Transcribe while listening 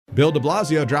Bill de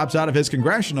Blasio drops out of his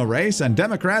congressional race, and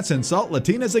Democrats insult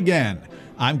Latinas again.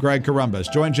 I'm Greg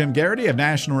Corombos. Join Jim Garrity of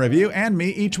National Review and me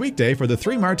each weekday for the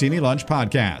 3 Martini Lunch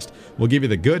podcast. We'll give you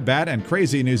the good, bad, and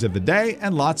crazy news of the day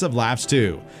and lots of laughs,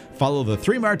 too. Follow the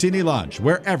 3 Martini Lunch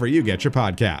wherever you get your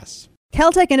podcasts.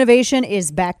 Keltec innovation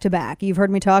is back to back. You've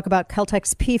heard me talk about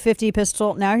Keltec's P50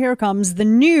 pistol. Now here comes the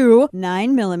new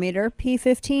 9mm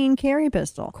P15 carry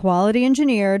pistol. Quality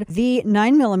engineered, the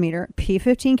 9mm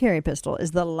P15 carry pistol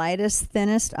is the lightest,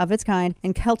 thinnest of its kind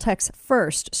and Keltec's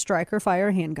first striker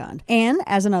fire handgun. And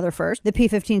as another first, the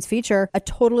P15s feature a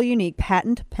totally unique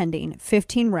patent-pending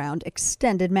 15-round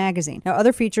extended magazine. Now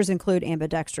other features include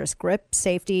ambidextrous grip,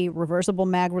 safety, reversible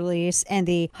mag release, and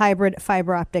the hybrid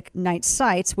fiber optic night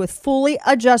sights with fully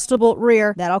adjustable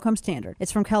rear. That all comes standard.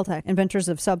 It's from Keltec, inventors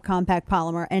of subcompact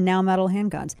polymer and now metal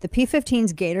handguns. The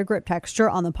P15's Gator grip texture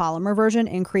on the polymer version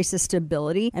increases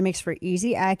stability and makes for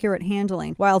easy, accurate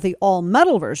handling, while the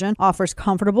all-metal version offers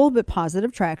comfortable but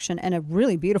positive traction and a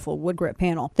really beautiful wood grip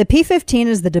panel. The P15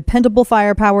 is the dependable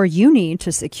firepower you need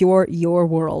to secure your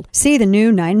world. See the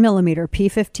new 9mm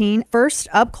P15 first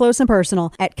up close and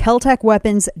personal at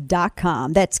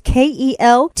KeltecWeapons.com. That's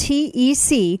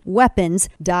KELTEC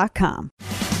weapons.com.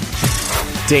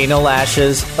 Dana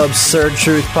Lash's Absurd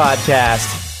Truth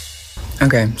Podcast.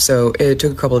 Okay, so it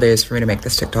took a couple of days for me to make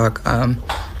this TikTok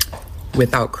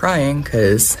without crying,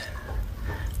 because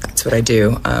that's what I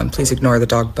do. Please ignore the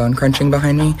dog bone crunching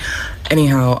behind me.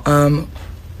 Anyhow,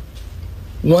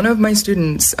 one of my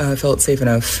students felt safe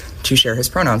enough to share his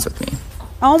pronouns with me.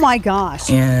 Oh my gosh.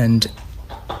 And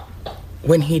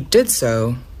when he did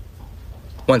so,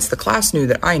 once the class knew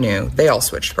that I knew, they all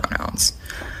switched pronouns.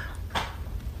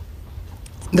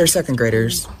 They're second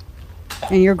graders.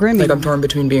 And you're grooming. Like, I'm torn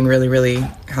between being really, really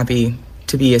happy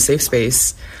to be a safe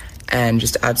space and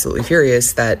just absolutely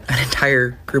furious that an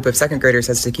entire group of second graders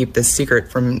has to keep this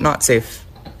secret from not safe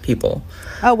people.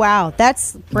 Oh, wow.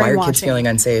 That's brainwashing. Why are kids feeling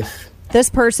unsafe? This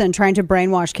person trying to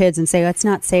brainwash kids and say, it's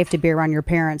not safe to be around your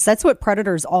parents. That's what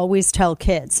predators always tell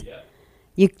kids. Yeah.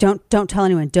 You don't tell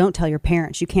anyone. Don't tell your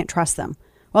parents. You can't trust them.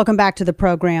 Welcome back to the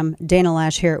program. Dana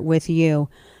Lash here with you.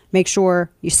 Make sure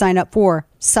you sign up for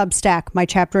Substack, my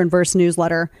chapter and verse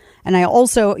newsletter. And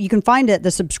you can find it,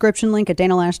 the subscription link at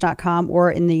danalash.com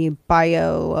or in the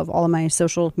bio of all of my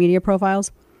social media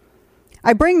profiles.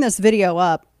 I bring this video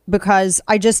up because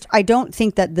I don't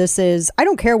think that I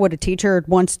don't care what a teacher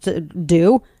wants to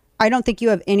do. I don't think you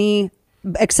have any,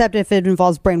 except if it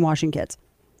involves brainwashing kids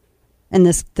and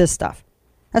this stuff.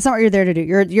 That's not what you're there to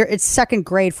do. It's second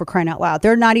grade, for crying out loud.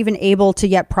 They're not even able to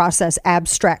yet process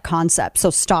abstract concepts. So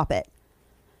stop it.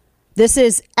 This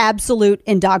is absolute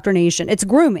indoctrination. It's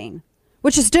grooming,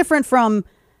 which is different from,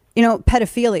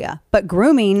 pedophilia. But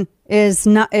grooming is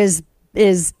grooming,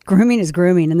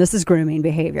 and this is grooming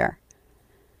behavior.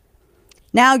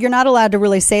 Now you're not allowed to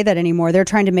really say that anymore. They're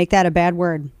trying to make that a bad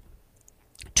word.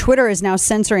 Twitter is now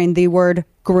censoring the word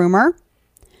groomer.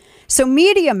 So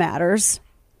Media Matters.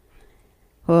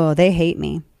 Oh, they hate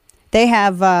me. They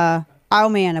have, oh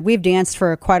man, we've danced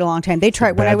for quite a long time. They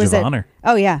tried when I was at, honor.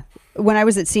 Oh yeah. When I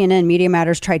was at CNN, Media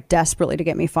Matters tried desperately to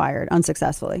get me fired,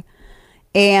 unsuccessfully.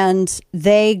 And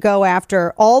they go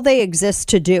after, all they exist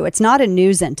to do, it's not a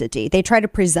news entity. They try to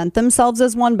present themselves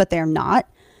as one, but they're not.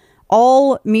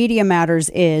 All Media Matters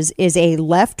is a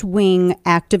left-wing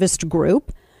activist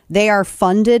group. They are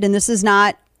funded, and this is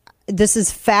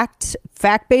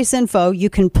fact-based info. You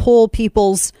can pull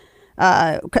people's,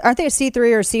 aren't they a C3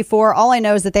 or a C4? All I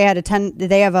know is that they had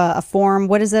they have a form.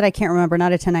 What is it? I can't remember.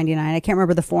 Not a 1099. I can't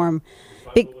remember the form.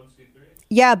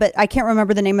 Yeah, but I can't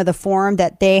remember the name of the form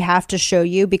that they have to show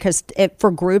you, because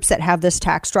for groups that have this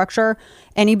tax structure,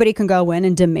 anybody can go in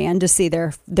and demand to see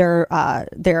their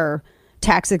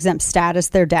tax exempt status,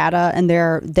 their data, and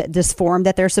this form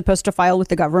that they're supposed to file with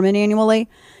the government annually.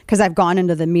 Because I've gone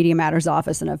into the Media Matters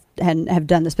office and have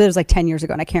done this, but it was like 10 years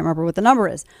ago, and I can't remember what the number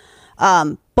is.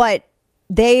 But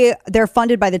they're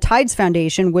funded by the Tides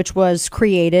Foundation, which was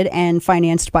created and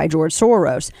financed by George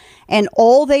Soros. And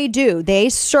all they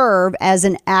serve as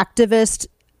an activist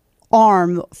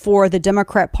arm for the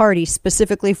Democrat Party,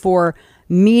 specifically for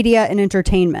media and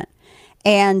entertainment.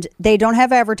 And they don't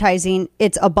have advertising.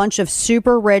 It's a bunch of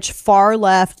super rich, far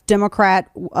left Democrat,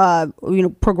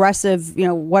 progressive,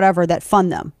 whatever, that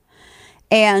fund them.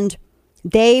 And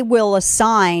they will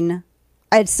assign,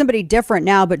 it's somebody different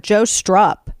now, but Joe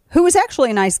Strupp, who was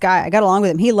actually a nice guy. I got along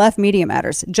with him. He left Media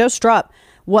Matters. Joe Strupp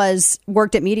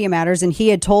worked at Media Matters, and he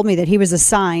had told me that he was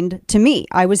assigned to me.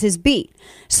 I was his beat.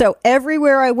 So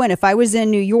everywhere I went, if I was in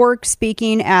New York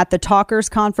speaking at the Talkers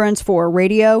Conference for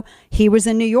radio, he was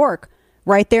in New York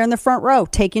right there in the front row,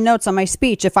 taking notes on my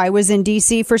speech. If I was in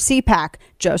D.C. for CPAC,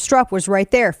 Joe Strupp was right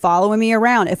there following me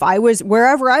around. If I was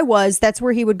wherever I was, that's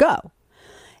where he would go.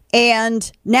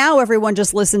 And now everyone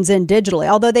just listens in digitally,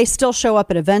 although they still show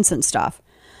up at events and stuff.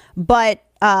 But,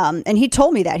 and he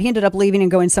told me that. He ended up leaving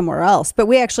and going somewhere else. But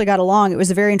we actually got along. It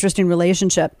was a very interesting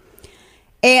relationship.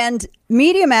 And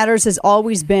Media Matters has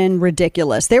always been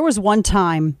ridiculous. There was one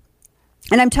time,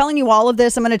 and I'm telling you all of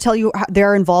this, I'm going to tell you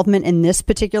their involvement in this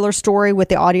particular story with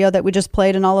the audio that we just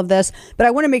played and all of this. But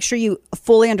I want to make sure you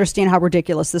fully understand how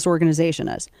ridiculous this organization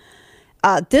is.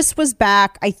 This was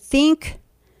back, I think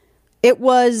it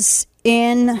was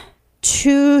in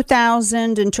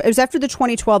 2000, and it was after the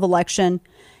 2012 election.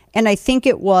 And I think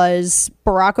it was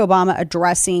Barack Obama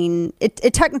addressing, it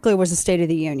technically was a State of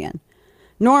the Union.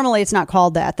 Normally, it's not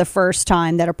called that the first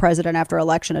time that a president after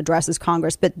election addresses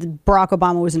Congress, but Barack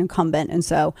Obama was an incumbent. And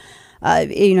so,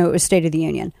 it was State of the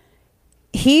Union.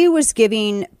 He was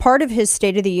giving part of his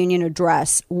State of the Union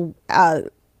address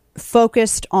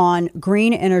focused on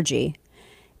green energy.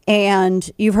 And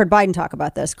you've heard Biden talk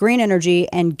about this, green energy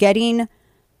and getting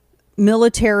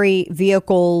military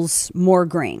vehicles more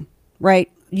green,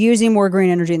 right? Using more green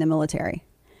energy in the military.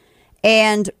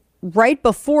 And right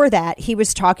before that, he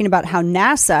was talking about how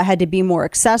NASA had to be more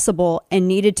accessible and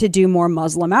needed to do more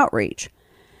Muslim outreach.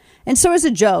 And so as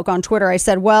a joke on Twitter, I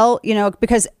said, well,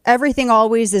 because everything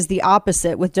always is the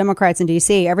opposite with Democrats in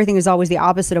D.C. Everything is always the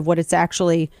opposite of what it's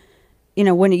actually,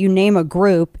 when you name a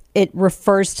group, it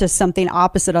refers to something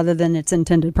opposite other than its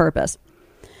intended purpose.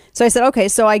 So I said, okay,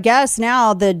 so I guess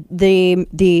now the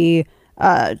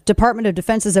Department of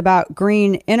Defense is about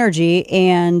green energy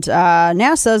and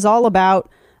NASA is all about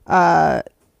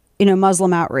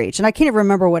Muslim outreach. And I can't even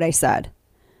remember what I said.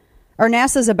 Or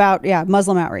NASA's about,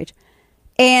 Muslim outreach.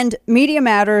 And Media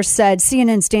Matters said,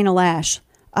 CNN's Dana Lash,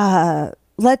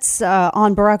 let's,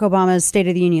 on Barack Obama's State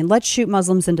of the Union, let's shoot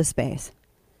Muslims into space.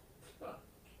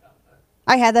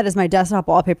 I had that as my desktop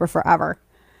wallpaper forever.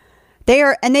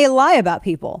 And they lie about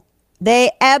people.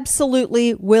 They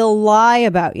absolutely will lie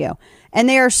about you. And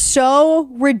they are so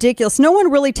ridiculous. No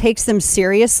one really takes them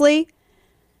seriously.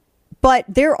 But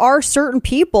there are certain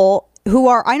people who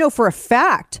are, I know for a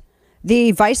fact,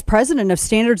 the vice president of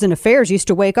Standards and Affairs used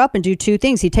to wake up and do two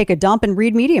things. He'd take a dump and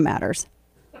read Media Matters.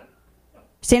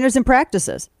 Standards and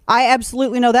Practices. I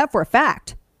absolutely know that for a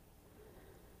fact.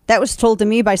 That was told to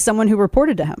me by someone who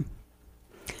reported to him.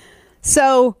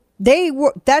 So there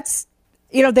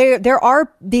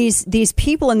are these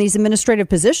people in these administrative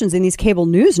positions in these cable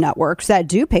news networks that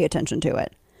do pay attention to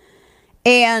it.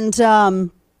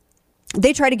 And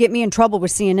they try to get me in trouble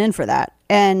with CNN for that.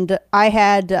 And I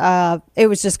had, it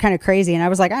was just kind of crazy. And I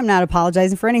was like, I'm not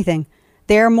apologizing for anything.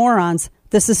 They're morons.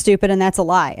 This is stupid. And that's a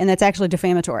lie. And that's actually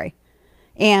defamatory.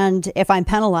 And if I'm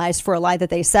penalized for a lie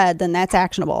that they said, then that's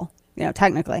actionable,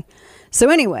 technically. So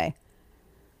anyway,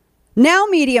 now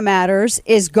Media Matters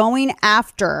is going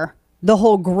after the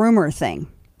whole groomer thing,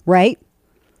 right?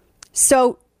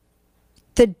 So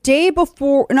the day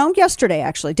before yesterday,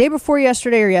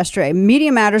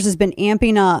 Media Matters has been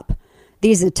amping up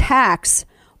these attacks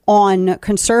on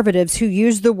conservatives who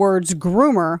use the words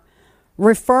groomer,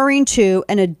 referring to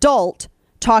an adult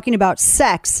talking about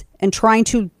sex and trying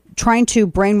to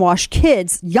brainwash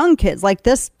kids, young kids, like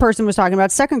this person was talking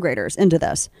about, second graders, into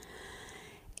this.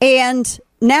 And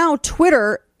now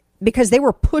Twitter, because they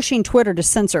were pushing Twitter to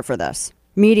censor for this,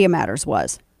 Media Matters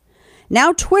was.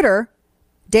 Now Twitter,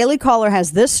 Daily Caller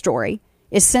has this story,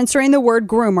 is censoring the word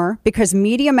groomer because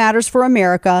Media Matters for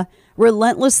America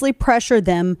relentlessly pressured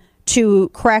them to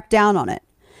crack down on it.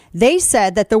 They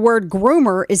said that the word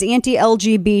groomer is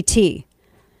anti-LGBT.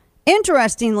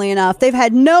 Interestingly enough, they've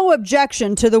had no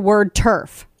objection to the word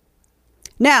TERF.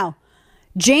 Now,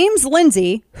 James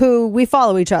Lindsay, who we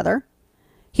follow each other,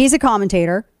 he's a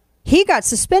commentator. He got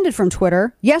suspended from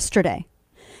Twitter yesterday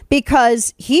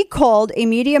because he called a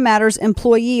Media Matters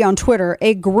employee on Twitter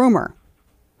a groomer.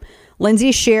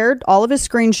 Lindsay shared all of his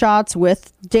screenshots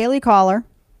with Daily Caller,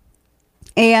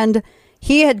 and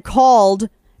he had called,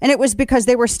 and it was because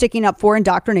they were sticking up for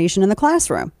indoctrination in the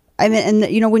classroom. I mean,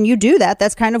 and when you do that,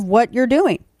 that's kind of what you're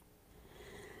doing.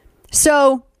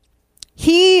 So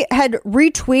he had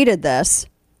retweeted this.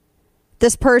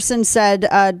 This person said,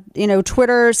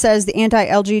 Twitter says the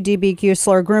anti-LGBTQ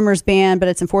slur groomers ban, but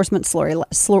its enforcement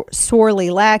sorely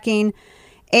lacking.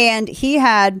 And he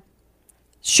had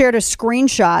shared a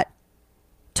screenshot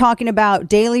talking about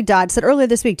Daily Dot. Said earlier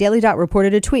this week, Daily Dot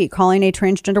reported a tweet calling a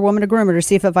transgender woman a groomer to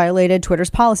see if it violated Twitter's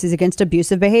policies against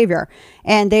abusive behavior.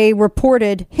 And they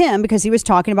reported him because he was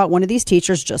talking about one of these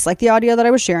teachers, just like the audio that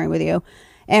I was sharing with you,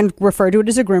 and referred to it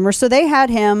as a groomer. So they had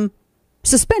him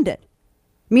suspended.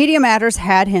 Media Matters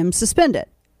had him suspended.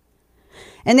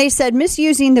 And they said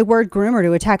misusing the word groomer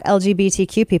to attack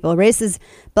LGBTQ people, racist,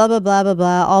 blah, blah, blah, blah,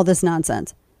 blah, all this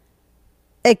nonsense.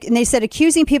 And they said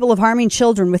accusing people of harming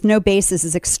children with no basis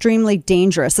is extremely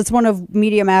dangerous. That's one of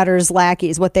Media Matters'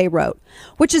 lackeys, what they wrote,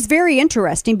 which is very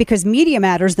interesting because Media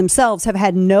Matters themselves have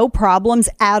had no problems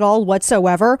at all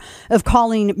whatsoever of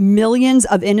calling millions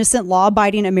of innocent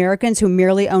law-abiding Americans who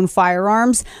merely own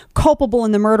firearms culpable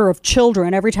in the murder of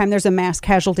children every time there's a mass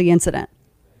casualty incident.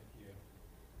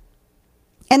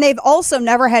 And they've also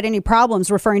never had any problems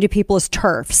referring to people as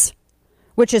TERFs,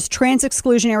 which is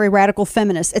trans-exclusionary radical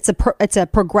feminists. It's a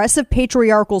progressive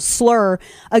patriarchal slur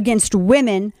against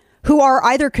women who are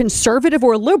either conservative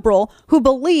or liberal who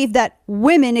believe that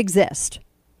women exist.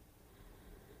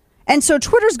 And so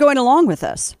Twitter's going along with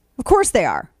this. Of course they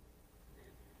are.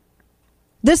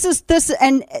 This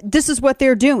is what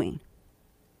they're doing.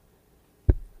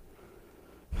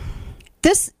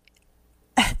 The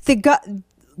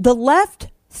left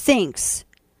thinks,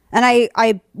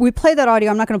 and we play that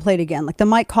audio. I'm not going to play it again. Like the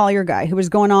Mike Collier guy who was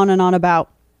going on and on about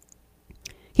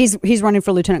he's running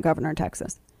for lieutenant governor in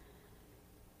Texas,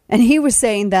 and he was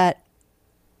saying that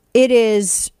it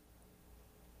is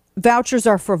vouchers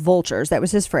are for vultures. That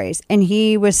was his phrase, and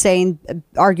he was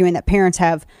arguing that parents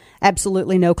have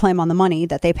absolutely no claim on the money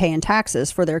that they pay in taxes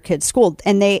for their kids' school,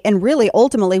 and really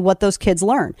ultimately what those kids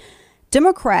learn.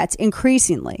 Democrats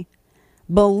increasingly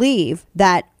believe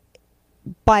that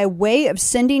by way of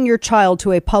sending your child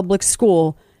to a public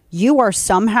school, you are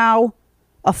somehow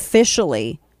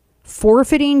officially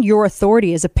forfeiting your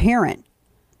authority as a parent,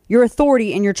 your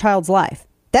authority in your child's life.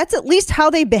 That's at least how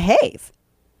they behave.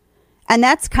 And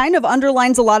that's kind of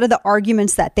underlines a lot of the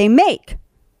arguments that they make.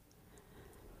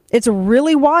 It's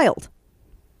really wild.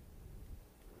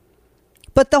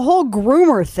 But the whole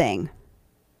groomer thing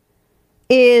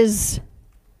is,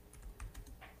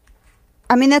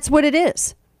 that's what it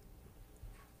is.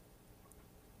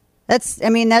 That's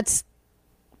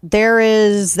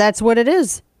what it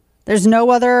is. There's no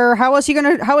other. How else are you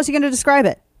gonna describe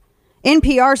it?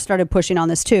 NPR started pushing on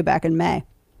this too back in May.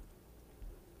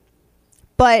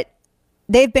 But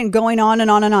they've been going on and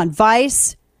on and on.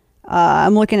 Vice.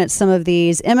 I'm looking at some of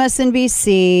these.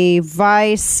 MSNBC,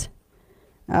 Vice,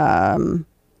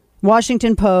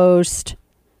 Washington Post,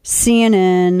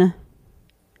 CNN,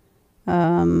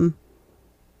 The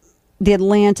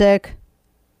Atlantic.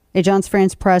 Agence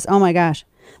France Press. Oh my gosh.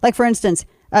 Like for instance,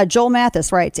 Joel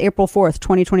Mathis writes, April 4th,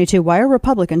 2022, why are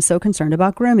Republicans so concerned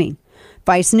about grooming?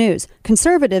 Vice News.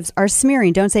 Conservatives are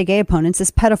smearing Don't Say Gay opponents as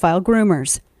pedophile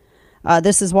groomers.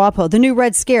 This is WAPO. The new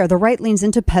Red Scare. The right leans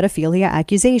into pedophilia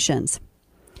accusations.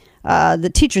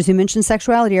 The teachers who mention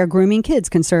sexuality are grooming kids,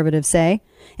 conservatives say.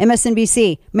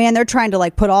 MSNBC, man, they're trying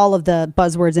to put all of the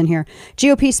buzzwords in here.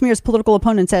 GOP smears political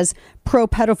opponents as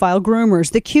pro-pedophile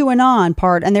groomers, the QAnon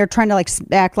part, and they're trying to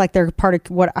act like they're part of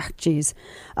what,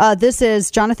 this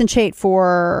is Jonathan Chait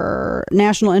for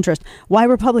National Interest. Why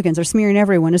Republicans are smearing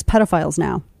everyone as pedophiles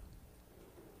now.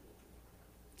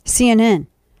 CNN,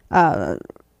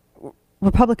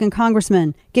 Republican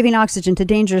congressman giving oxygen to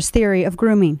dangerous theory of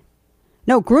grooming.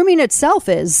 No, grooming itself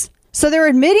is. So they're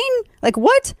admitting,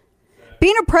 what?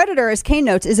 Being a predator, as Kane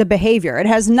notes, is a behavior. It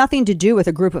has nothing to do with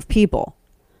a group of people.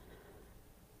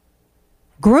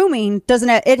 Grooming doesn't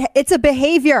have, it's a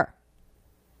behavior.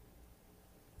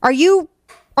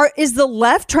 Is the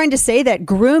left trying to say that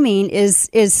grooming is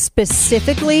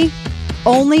specifically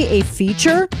only a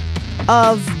feature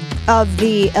of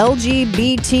the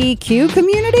LGBTQ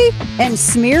community and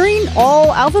smearing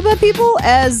all alphabet people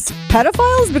as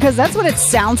pedophiles? Because that's what it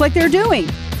sounds like they're doing.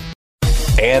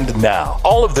 And now,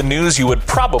 all of the news you would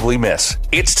probably miss.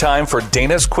 It's time for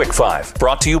Dana's Quick Five,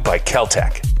 brought to you by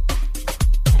Caltech.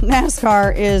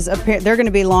 NASCAR they're going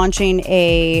to be launching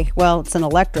it's an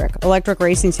electric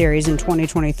racing series in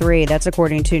 2023. That's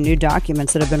according to new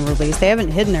documents that have been released. They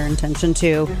haven't hidden their intention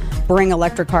to bring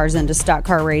electric cars into stock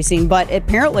car racing, but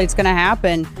apparently it's going to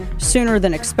happen sooner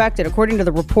than expected. According to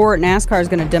the report, NASCAR is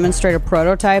going to demonstrate a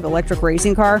prototype electric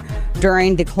racing car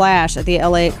during the Clash at the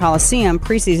LA Coliseum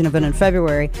preseason event in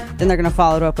February. Then they're going to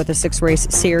follow it up with a 6-race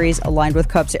series aligned with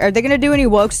Cup. Are they going to do any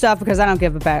woke stuff? Because I don't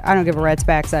give a rat's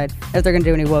backside if they're going to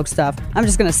do any woke stuff. I'm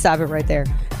just going to stop it right there.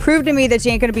 Prove to me that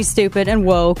you ain't going to be stupid and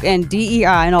woke and DEI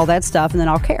and all that stuff, and then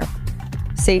I'll care.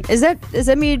 See, is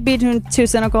that me being too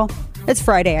cynical? It's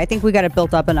Friday. I think we got it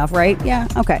built up enough, right? Yeah.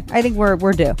 Okay. I think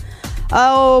we're due.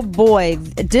 Oh boy,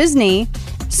 Disney.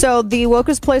 So the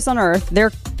wokest place on earth.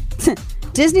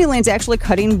 Disneyland's actually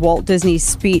cutting Walt Disney's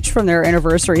speech from their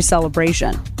anniversary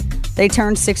celebration. They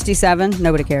turned 67.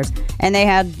 Nobody cares. And they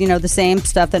had, the same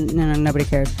stuff that nobody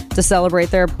cares to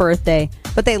celebrate their birthday.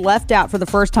 but they left out, for the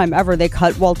first time ever, they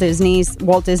cut Walt Disney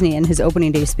in his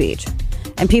opening day speech.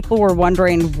 And people were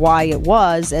wondering why it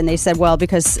was, and they said, well,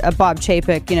 because Bob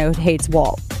Chapek, hates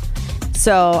Walt.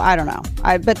 So, I don't know.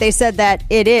 But they said that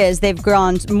they've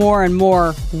gone more and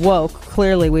more woke.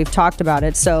 Clearly, we've talked about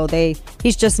it. So,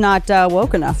 he's just not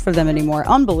woke enough for them anymore.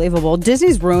 Unbelievable.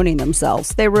 Disney's ruining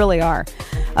themselves. They really are.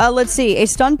 Let's see. A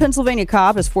stunned Pennsylvania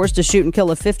cop is forced to shoot and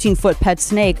kill a 15-foot pet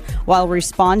snake while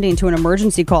responding to an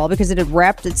emergency call because it had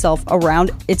wrapped itself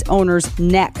around its owner's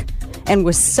neck and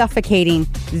was suffocating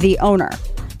the owner.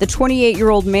 The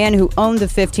 28-year-old man who owned the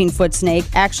 15-foot snake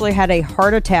actually had a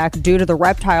heart attack due to the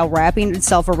reptile wrapping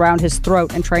itself around his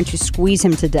throat and trying to squeeze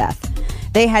him to death.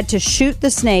 They had to shoot the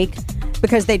snake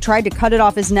because they tried to cut it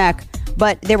off his neck,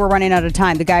 but they were running out of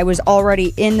time. The guy was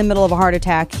already in the middle of a heart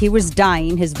attack. He was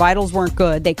dying. His vitals weren't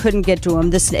good. They couldn't get to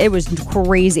him. It was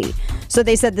crazy. So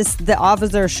they said the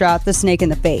officer shot the snake in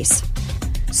the face.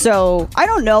 So I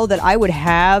don't know that I would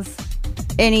have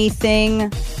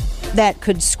anything that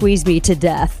could squeeze me to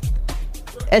death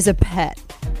as a pet.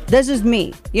 This is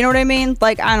me. You know what I mean?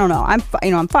 Like, I don't know. I'm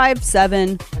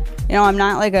 5'7". I'm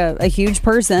not like a huge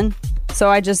person. So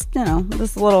I just,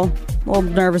 just a little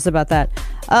nervous about that.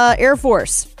 Air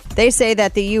Force. They say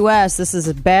that the U.S., this is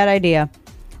a bad idea,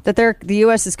 that the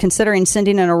U.S. is considering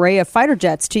sending an array of fighter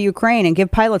jets to Ukraine and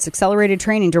give pilots accelerated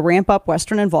training to ramp up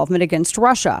Western involvement against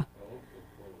Russia.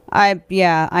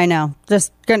 I know.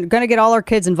 Just gonna get all our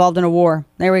kids involved in a war.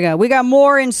 There we go. We got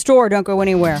more in store. Don't go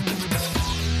anywhere.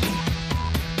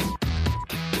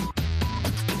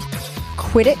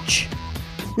 Quidditch.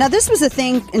 Now, this was a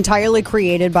thing entirely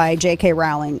created by J.K.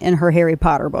 Rowling in her Harry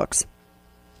Potter books.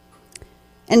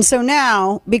 And so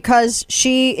now, because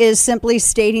she is simply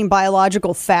stating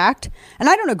biological fact, and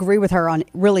I don't agree with her on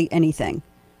really anything,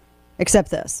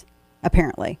 except this,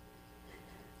 apparently.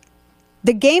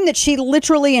 The game that she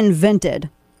literally invented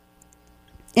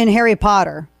in Harry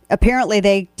Potter, apparently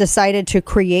they decided to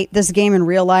create this game in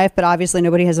real life, but obviously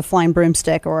nobody has a flying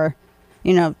broomstick or,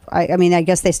 I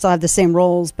guess they still have the same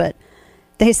rules, but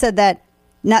they said that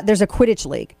there's a Quidditch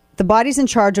league. The body's in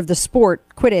charge of the sport,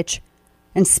 Quidditch,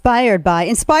 inspired,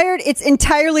 it's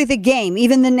entirely the game,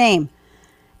 even the name.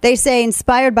 They say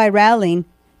inspired by Rowling.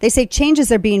 They say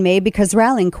changes are being made because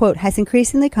Rowling, quote, has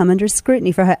increasingly come under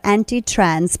scrutiny for her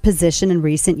anti-trans position in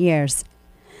recent years.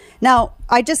 Now,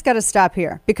 I just got to stop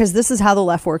here because this is how the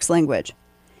left works language.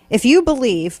 If you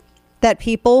believe that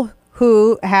people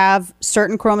who have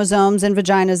certain chromosomes and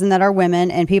vaginas and that are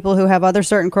women and people who have other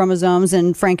certain chromosomes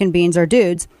and Frankenbeans are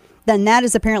dudes, then that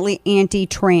is apparently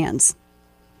anti-trans.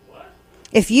 What?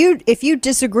 If you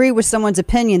disagree with someone's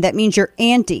opinion, that means you're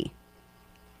anti.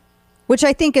 Which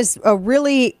I think is a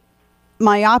really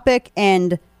myopic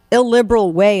and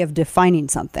illiberal way of defining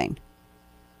something.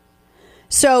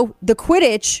 So the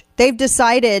Quidditch, they've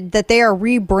decided that they are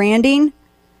rebranding.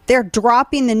 They're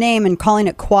dropping the name and calling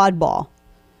it quad ball.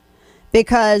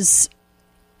 Because,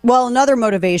 well, another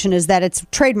motivation is that it's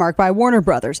trademarked by Warner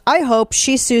Brothers. I hope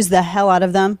she sues the hell out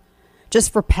of them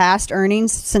just for past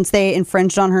earnings since they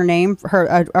infringed on her name,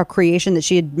 a creation that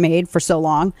she had made for so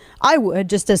long. I would,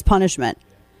 just as punishment.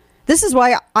 This is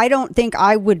why I don't think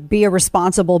I would be a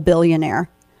responsible billionaire.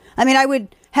 I mean, I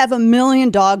would have 1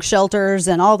 million dog shelters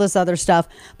and all this other stuff,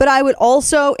 but I would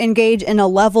also engage in a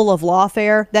level of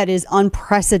lawfare that is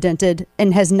unprecedented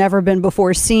and has never been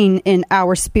before seen in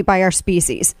by our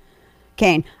species.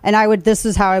 Kane, and this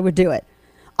is how I would do it.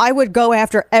 I would go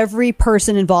after every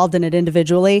person involved in it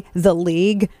individually, the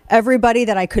league, everybody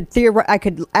that I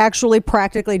could actually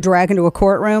practically drag into a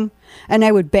courtroom, and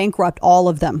I would bankrupt all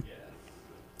of them.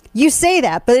 You say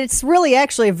that, but it's really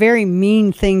actually a very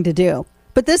mean thing to do.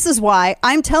 But this is why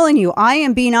I'm telling you, I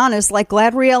am being honest, like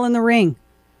Gladriel in the ring.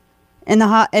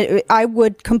 I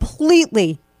would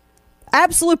completely,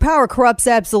 absolute power corrupts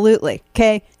absolutely.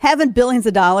 Okay, having billions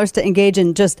of dollars to engage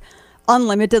in just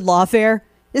unlimited lawfare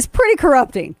is pretty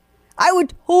corrupting. I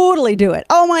would totally do it.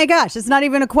 Oh my gosh, it's not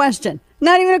even a question.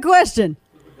 Not even a question.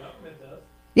 The government does.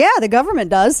 Yeah, the government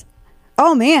does.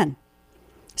 Oh man.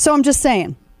 So I'm just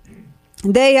saying.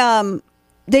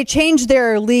 They changed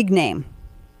their league name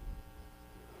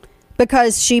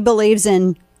because she believes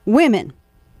in women.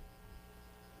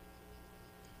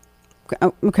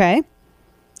 Okay.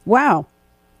 Wow.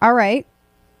 All right.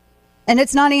 And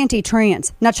it's not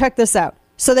anti-trans. Now check this out.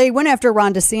 So they went after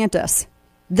Ron DeSantis.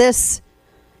 This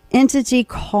entity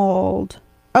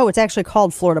it's actually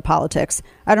called Florida Politics.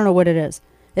 I don't know what it is.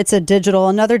 It's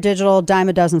another digital dime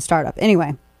a dozen startup.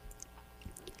 Anyway.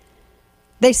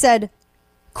 They said,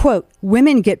 quote,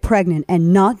 women get pregnant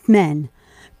and not men.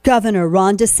 Governor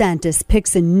Ron DeSantis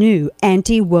picks a new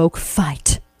anti-woke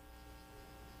fight.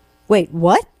 Wait,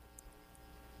 what?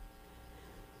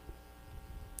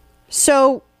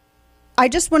 So I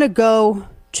just want to go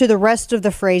to the rest of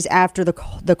the phrase after the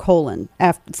colon,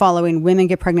 following women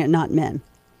get pregnant, not men.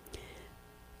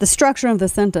 The structure of the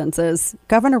sentence is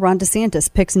Governor Ron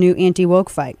DeSantis picks new anti-woke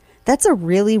fight. That's a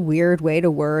really weird way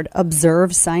to word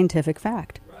observe scientific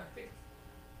fact. Right.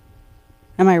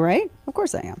 Am I right? Of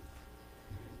course I am.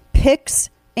 Picks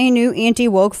a new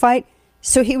anti-woke fight.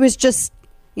 So he was just,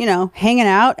 hanging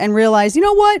out and realized, you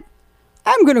know what?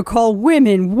 I'm going to call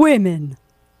women.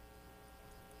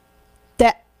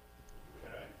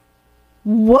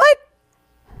 What?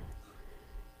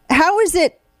 How is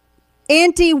it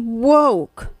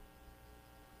anti-woke?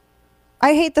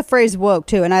 I hate the phrase woke,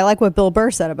 too, and I like what Bill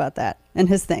Burr said about that in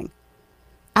his thing.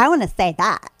 I want to say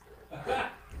that.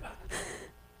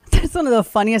 That's one of the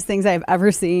funniest things I've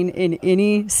ever seen in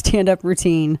any stand-up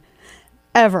routine,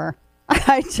 ever.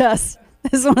 This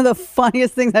is one of the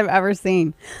funniest things I've ever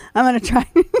seen. I'm going to try.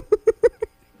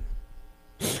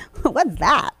 What's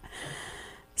that?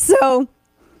 So,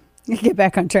 get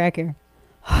back on track here.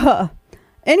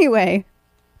 Anyway,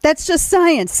 that's just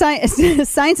science.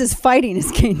 Science is fighting,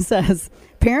 as Kane says.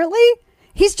 Apparently,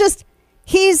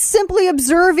 he's simply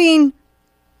observing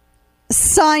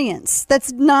science.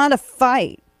 That's not a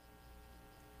fight.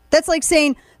 That's like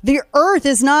saying the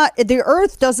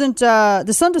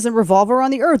sun doesn't revolve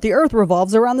around the earth. The earth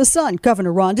revolves around the sun.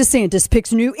 Governor Ron DeSantis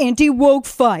picks new anti-woke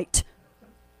fight.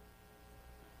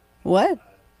 What?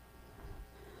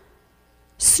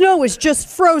 Snow is just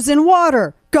frozen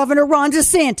water. Governor Ron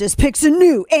DeSantis picks a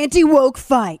new anti-woke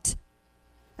fight.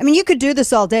 I mean, you could do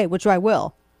this all day, which I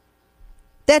will.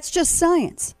 That's just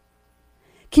science.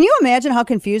 Can you imagine how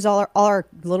confused all our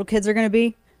little kids are going to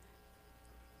be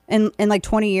in like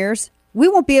 20 years? We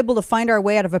won't be able to find our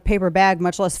way out of a paper bag,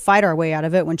 much less fight our way out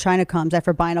of it when China comes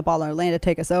after buying up all our land to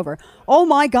take us over. Oh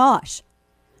my gosh.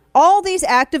 All these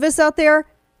activists out there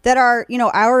that are,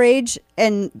 our age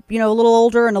and, a little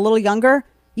older and a little younger,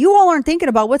 you all aren't thinking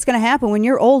about what's going to happen when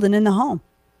you're old and in the home.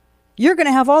 You're going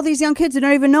to have all these young kids who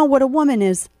don't even know what a woman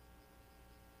is.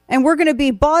 And we're going to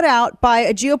be bought out by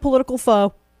a geopolitical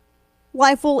foe.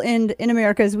 Life will end in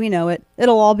America as we know it.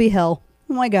 It'll all be hell.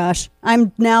 Oh my gosh.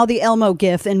 I'm now the Elmo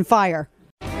gif in fire.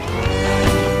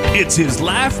 It's his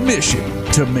life mission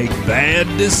to make bad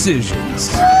decisions.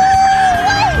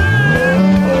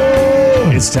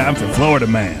 It's time for Florida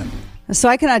Man. So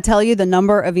I cannot tell you the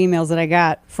number of emails that I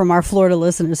got from our Florida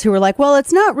listeners who were like, well,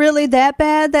 it's not really that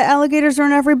bad that alligators are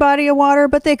in every body of water,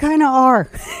 but they kind of are.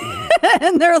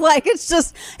 And they're like, it's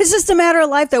just a matter of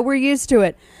life that we're used to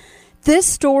it. This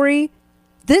story,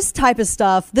 this type of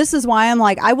stuff, this is why I'm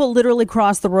like, I will literally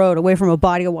cross the road away from a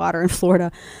body of water in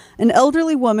Florida. An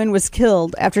elderly woman was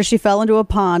killed after she fell into a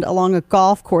pond along a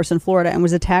golf course in Florida and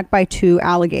was attacked by 2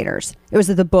 alligators. It was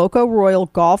at the Boca Royal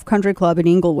Golf Country Club in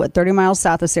Inglewood, 30 miles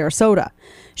south of Sarasota.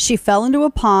 She fell into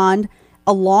a pond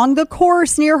along the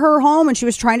course near her home and she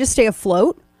was trying to stay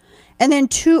afloat. And then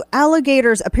 2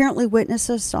 alligators, apparently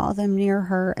witnesses saw them near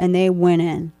her and they went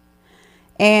in.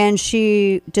 And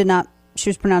she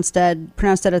was pronounced dead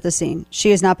at the scene. She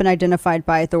has not been identified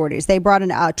by authorities. They brought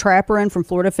a trapper in from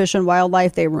Florida Fish and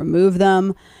Wildlife. They removed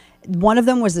them. One of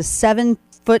them was a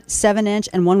 7-foot 7-inch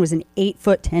and one was an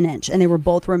 8-foot 10-inch, and they were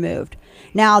both removed.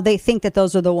 Now they think that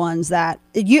those are the ones that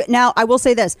now I will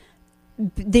say this.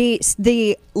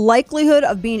 The likelihood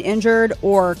of being injured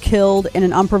or killed in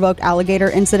an unprovoked alligator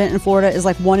incident in Florida is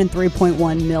like 1 in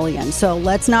 3.1 million. So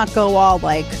let's not go all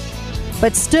like,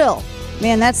 but still,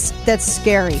 man, that's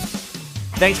scary.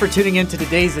 Thanks for tuning in to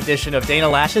today's edition of Dana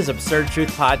Lash's Absurd Truth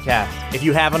Podcast. If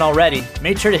you haven't already,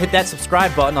 make sure to hit that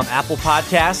subscribe button on Apple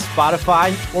Podcasts,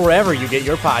 Spotify, or wherever you get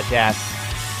your podcasts.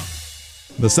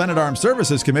 The Senate Armed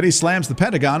Services Committee slams the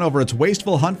Pentagon over its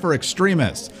wasteful hunt for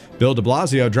extremists. Bill de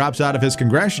Blasio drops out of his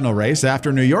congressional race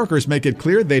after New Yorkers make it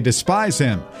clear they despise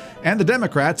him. And the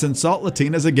Democrats insult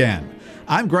Latinas again.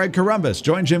 I'm Greg Corombos.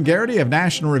 Join Jim Garrity of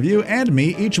National Review and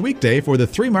me each weekday for the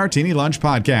 3 Martini Lunch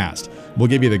Podcast. We'll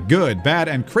give you the good, bad,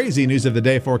 and crazy news of the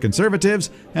day for conservatives,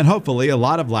 and hopefully a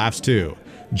lot of laughs too.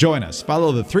 Join us.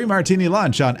 Follow the 3 Martini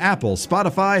Lunch on Apple,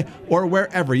 Spotify, or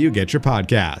wherever you get your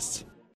podcasts.